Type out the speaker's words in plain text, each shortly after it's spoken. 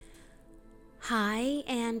Hi,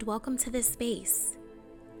 and welcome to this space.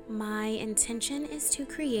 My intention is to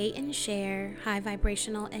create and share high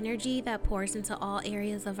vibrational energy that pours into all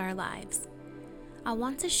areas of our lives. I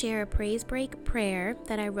want to share a praise break prayer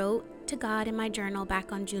that I wrote to God in my journal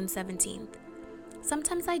back on June 17th.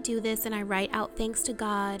 Sometimes I do this and I write out thanks to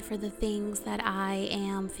God for the things that I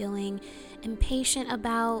am feeling impatient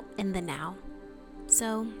about in the now.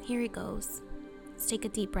 So here it goes. Let's take a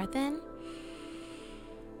deep breath in.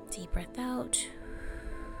 Deep breath out.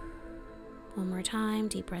 One more time,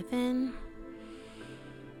 deep breath in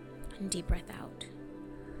and deep breath out.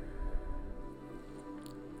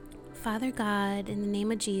 Father God, in the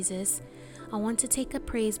name of Jesus, I want to take a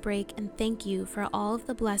praise break and thank you for all of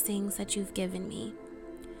the blessings that you've given me.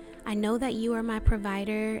 I know that you are my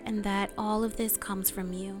provider and that all of this comes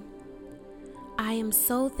from you. I am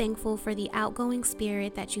so thankful for the outgoing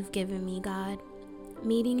spirit that you've given me, God.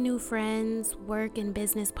 Meeting new friends, work and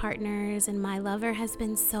business partners, and my lover has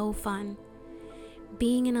been so fun.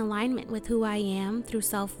 Being in alignment with who I am through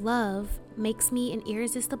self-love makes me an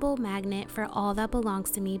irresistible magnet for all that belongs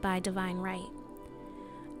to me by divine right.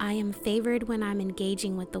 I am favored when I'm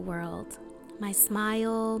engaging with the world. My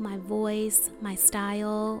smile, my voice, my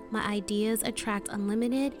style, my ideas attract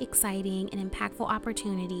unlimited, exciting, and impactful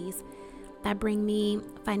opportunities that bring me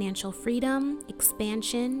financial freedom,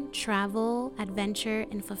 expansion, travel, adventure,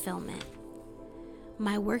 and fulfillment.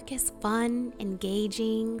 My work is fun,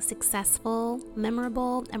 engaging, successful,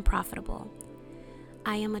 memorable, and profitable.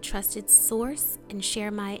 I am a trusted source and share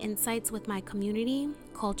my insights with my community,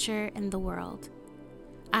 culture, and the world.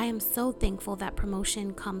 I am so thankful that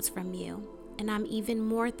promotion comes from you, and I'm even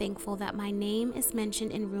more thankful that my name is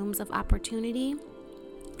mentioned in rooms of opportunity,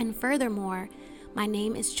 and furthermore, my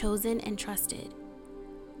name is chosen and trusted.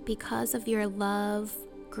 Because of your love,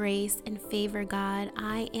 grace, and favor, God,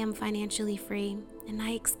 I am financially free, and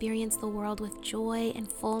I experience the world with joy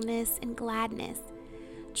and fullness and gladness.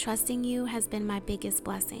 Trusting you has been my biggest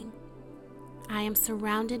blessing. I am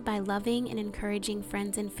surrounded by loving and encouraging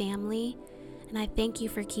friends and family, and I thank you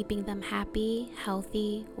for keeping them happy,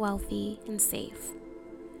 healthy, wealthy, and safe.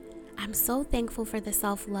 I'm so thankful for the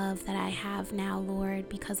self-love that I have now, Lord,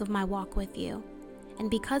 because of my walk with you. And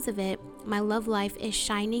because of it, my love life is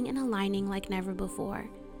shining and aligning like never before.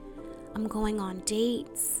 I'm going on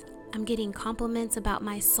dates. I'm getting compliments about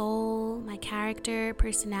my soul, my character,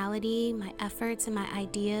 personality, my efforts, and my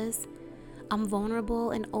ideas. I'm vulnerable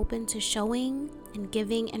and open to showing and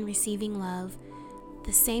giving and receiving love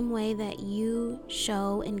the same way that you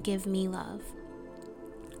show and give me love.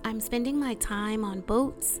 I'm spending my time on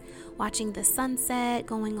boats, watching the sunset,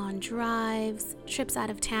 going on drives, trips out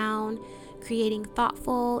of town, creating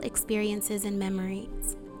thoughtful experiences and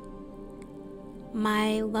memories.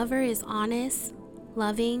 My lover is honest,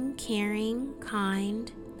 loving, caring,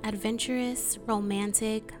 kind, adventurous,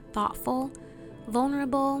 romantic, thoughtful,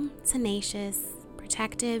 vulnerable, tenacious,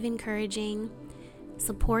 protective, encouraging,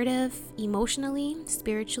 supportive, emotionally,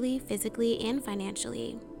 spiritually, physically, and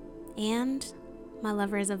financially. And my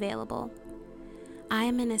lover is available. I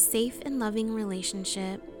am in a safe and loving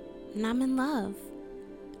relationship, and I'm in love.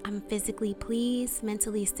 I'm physically pleased,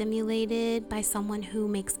 mentally stimulated by someone who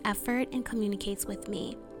makes effort and communicates with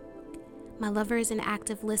me. My lover is an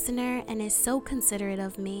active listener and is so considerate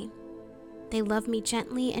of me. They love me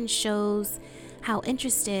gently and shows how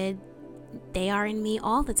interested they are in me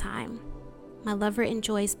all the time. My lover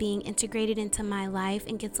enjoys being integrated into my life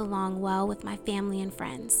and gets along well with my family and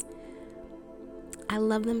friends. I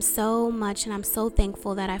love them so much, and I'm so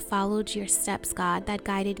thankful that I followed your steps, God, that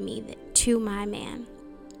guided me to my man.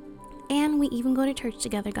 And we even go to church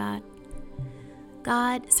together, God.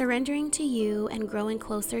 God, surrendering to you and growing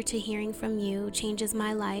closer to hearing from you changes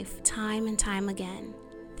my life time and time again.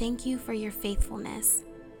 Thank you for your faithfulness.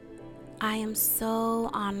 I am so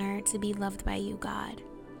honored to be loved by you, God.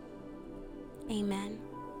 Amen.